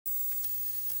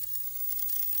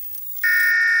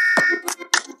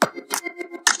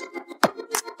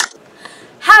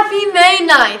Happy May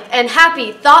 9th and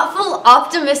happy, thoughtful,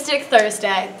 optimistic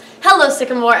Thursday. Hello,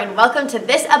 Sycamore, and welcome to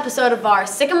this episode of our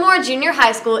Sycamore Junior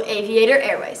High School Aviator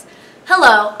Airways.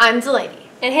 Hello, I'm Delaney.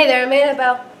 And hey there, I'm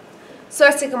Annabelle.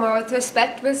 Source Sycamore with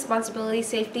respect, responsibility,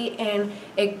 safety, and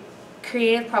a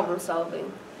creative problem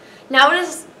solving. Now it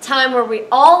is time where we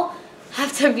all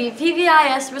have to be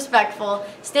PBIS respectful,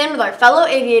 stand with our fellow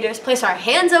aviators, place our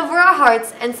hands over our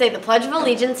hearts, and say the Pledge of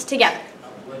Allegiance together.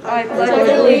 I pledge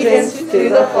allegiance to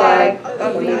the flag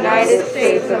of the United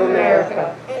States of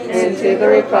America and to the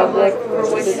republic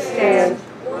for which it stands,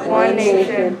 one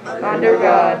nation, under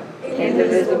God,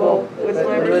 indivisible, with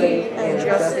liberty and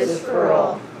justice for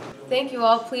all. Thank you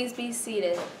all. Please be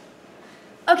seated.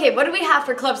 Okay, what do we have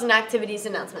for clubs and activities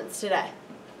announcements today?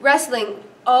 Wrestling.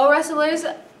 All wrestlers'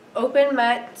 open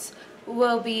mats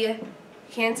will be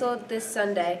canceled this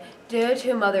Sunday due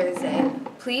to Mother's Day.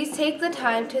 Please take the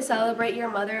time to celebrate your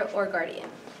mother or guardian.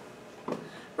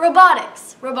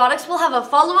 Robotics. Robotics will have a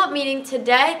follow-up meeting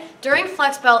today during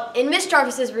Flex Bell in Miss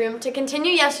Jarvis's room to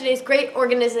continue yesterday's great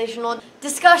organizational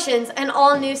discussions, and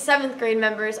all new 7th grade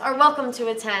members are welcome to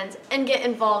attend and get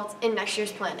involved in next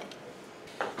year's planning.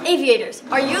 Aviators,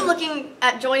 are you looking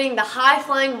at joining the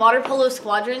high-flying water polo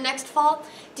squadron next fall?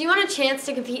 Do you want a chance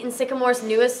to compete in Sycamore's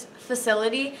newest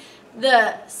facility,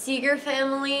 the Seeger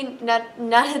Family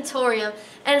Natatorium,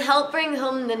 and help bring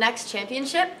home the next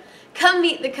championship? Come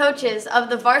meet the coaches of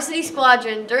the varsity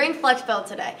squadron during Flex Bell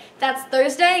today. That's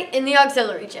Thursday in the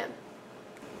auxiliary gym.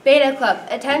 Beta Club.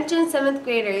 Attention 7th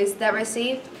graders that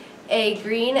received a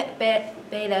green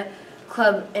Beta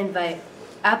Club invite.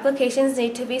 Applications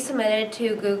need to be submitted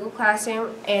to Google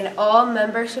Classroom, and all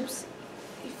membership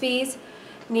fees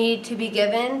need to be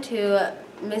given to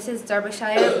Mrs.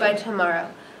 Derbyshire by tomorrow.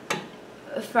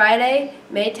 Friday,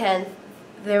 May 10th.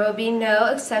 There will be no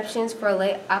exceptions for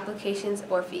late applications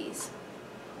or fees.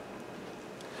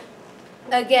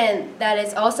 Again, that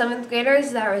is all 7th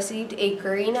graders that received a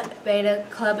green Beta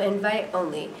Club invite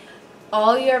only.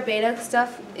 All your Beta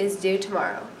stuff is due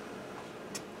tomorrow.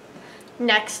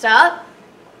 Next up.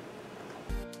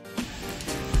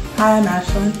 Hi, I'm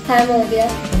Ashlyn. Hi, I'm Olivia.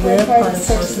 And we're part of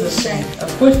Sources of Strength.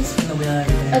 Of course, it's something that we learn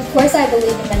every day. Of course, I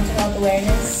believe in mental health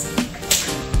awareness.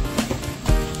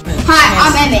 Hi,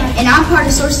 I'm Emmett, and I'm part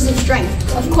of Sources of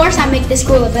Strength. Of course, I make this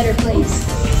school a better place.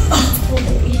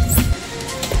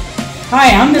 Hi,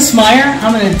 I'm Miss Meyer.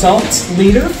 I'm an adult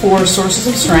leader for Sources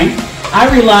of Strength. I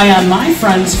rely on my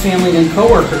friends, family, and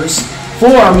coworkers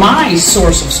for my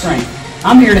source of strength.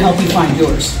 I'm here to help you find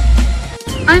yours.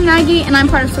 I'm Maggie, and I'm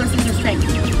part of Sources of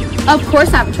Strength. Of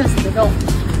course, I'm a trusted adult.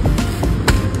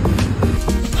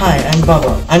 Hi, I'm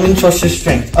Bubba. I'm in Sources of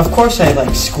Strength. Of course, I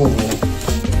like school.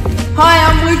 Hi,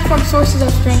 I'm Luke from Sources of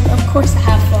Strength. Of course, I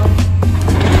have fun.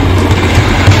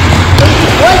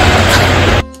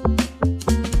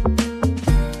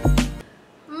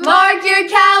 Mark your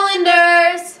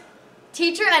calendars!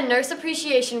 Teacher and Nurse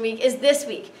Appreciation Week is this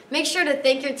week. Make sure to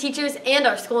thank your teachers and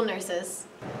our school nurses.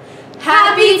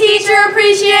 Happy Teacher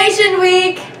Appreciation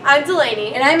Week! I'm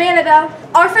Delaney. And I'm Annabelle.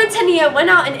 Our friend Tania went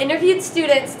out and interviewed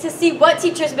students to see what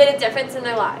teachers made a difference in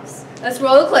their lives. Let's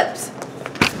roll the clips.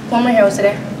 What are my heroes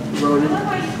today? Ronan.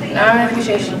 Now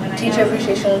teacher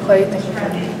appreciation week. What are you thankful for?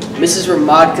 Mrs.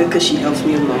 Ramadka, because she helps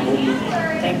me with my homework.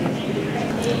 Thank you.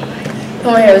 What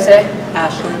are my heroes today?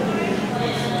 Ashlyn.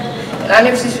 And I'm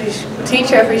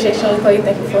teacher appreciation week. What are you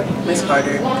thankful for? Miss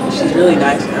Carter. She's really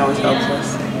nice and always helps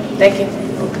us. Thank you.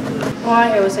 What are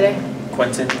my heroes today?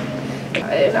 Quentin.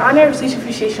 In honor of teacher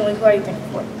appreciation week, what are you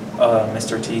thankful for?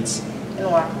 Mr. Teets. And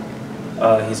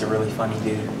why? He's a really funny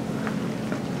dude.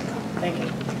 Thank you.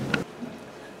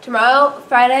 Tomorrow,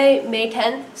 Friday, May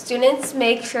 10th, students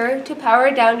make sure to power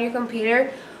down your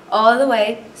computer all the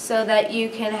way so that you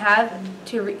can have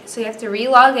to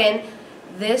re-log in.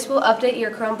 This will update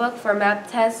your Chromebook for map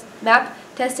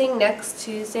testing next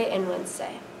Tuesday and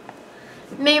Wednesday.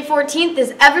 May 14th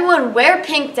is Everyone Wear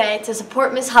Pink Day to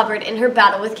support Miss Hubbard in her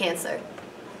battle with cancer.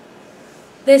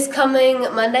 This coming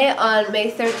Monday on May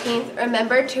 13th,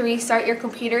 remember to restart your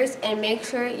computers and make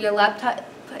sure your laptop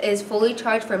is fully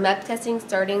charged for map testing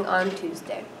starting on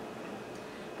Tuesday.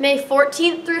 May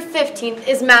 14th through 15th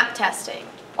is map testing.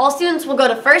 All students will go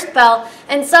to first bell,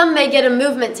 and some may get a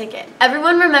movement ticket.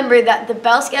 Everyone remember that the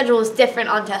bell schedule is different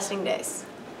on testing days.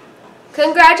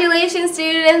 Congratulations,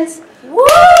 students! Woo!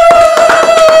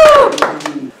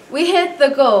 We hit the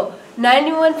goal.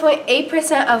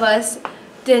 91.8% of us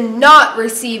did not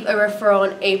receive a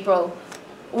referral in April.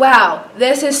 Wow,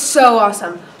 this is so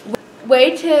awesome.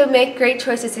 Way to make great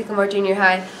choices, Sycamore Junior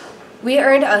High. We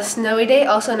earned a snowy day,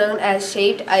 also known as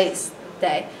Shaved Ice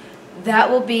Day. that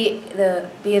will be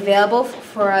available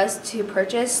for us to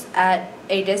purchase at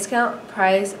a discount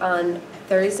price on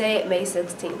Thursday, May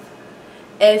 16th.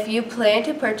 If you plan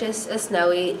to purchase a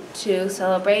Snowy to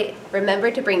celebrate,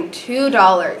 remember to bring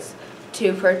 $2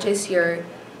 to purchase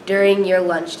during your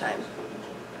lunchtime.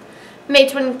 May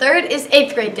 23rd is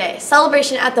 8th grade day,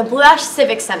 celebration at the Blue Ash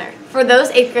Civic Center for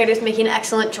those 8th graders making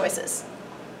excellent choices.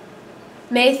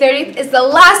 May 30th is the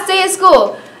last day of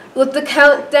school. Let the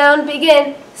countdown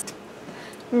begin.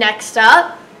 Next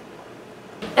up,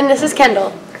 and this is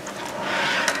Kendall.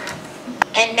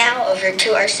 And now over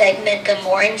to our segment, The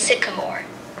More in Sycamore.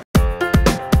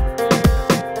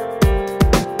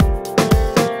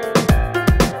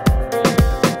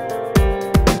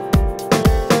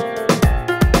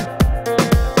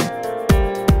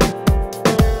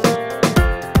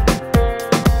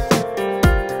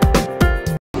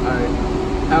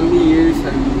 How many years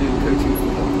have you been coaching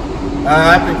football?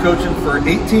 I've been coaching for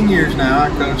 18 years now. I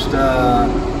coached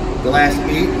the last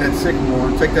 8 at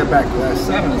Sycamore. Take that back, the last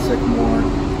 7 at Sycamore.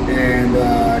 And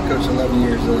I coached 11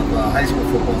 years of high school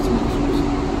football teams.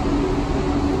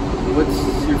 What's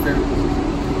your favorite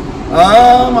position?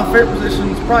 My favorite position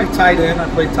is probably tight end. I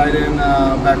played tight end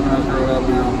back when I was growing up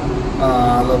now.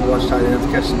 I love to watch tight ends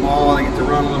catch the ball. They get to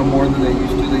run a little more than they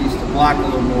used to. They used to block a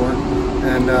little more.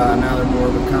 And now they're more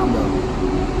of a combo.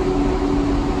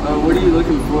 What are you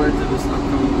looking forward to this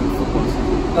upcoming football season?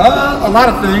 A lot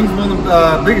of things. One of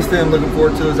the biggest thing I'm looking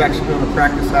forward to is actually going to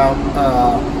practice out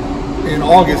in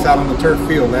August out on the turf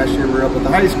field. Last year we were up at the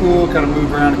high school, kind of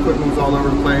moved around, equipment was all over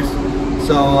the place.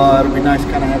 So it'll be nice to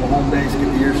kind of have a home base,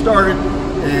 get the year started,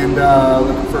 and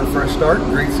looking for a fresh start.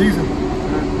 Great season.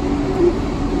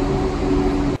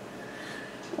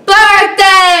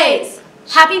 Birthdays!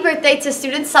 Happy birthday to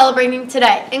students celebrating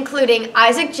today, including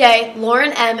Isaac J.,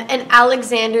 Lauren M., and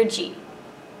Alexander G.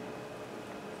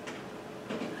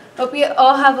 Hope you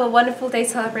all have a wonderful day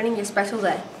celebrating your special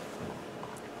day.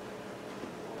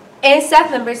 And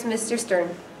staff members, Mr.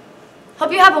 Stern.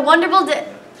 Hope you have a wonderful day.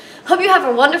 Hope you have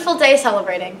a wonderful day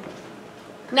celebrating.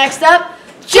 Next up,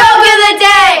 joke of the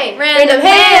day. Random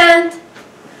hand.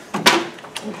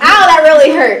 Ow, that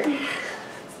really hurt.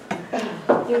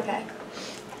 You okay?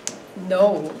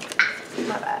 No.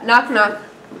 My bad. Knock, knock.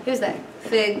 Who's there?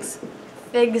 Figs.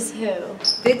 Figs who?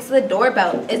 Fix the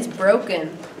doorbell. It's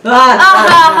broken. Ha ha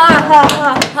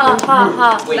ha ha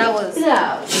ha. That was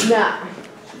No.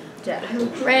 Jack.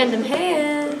 Random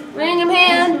hand. Random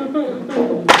hand.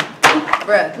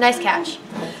 Bruh. Nice catch.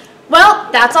 Well,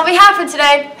 that's all we have for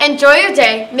today. Enjoy your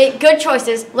day, make good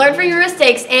choices, learn from your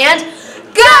mistakes, and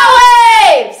go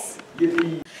Waves!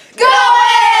 Go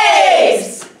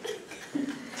Waves!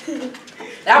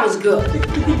 That was good.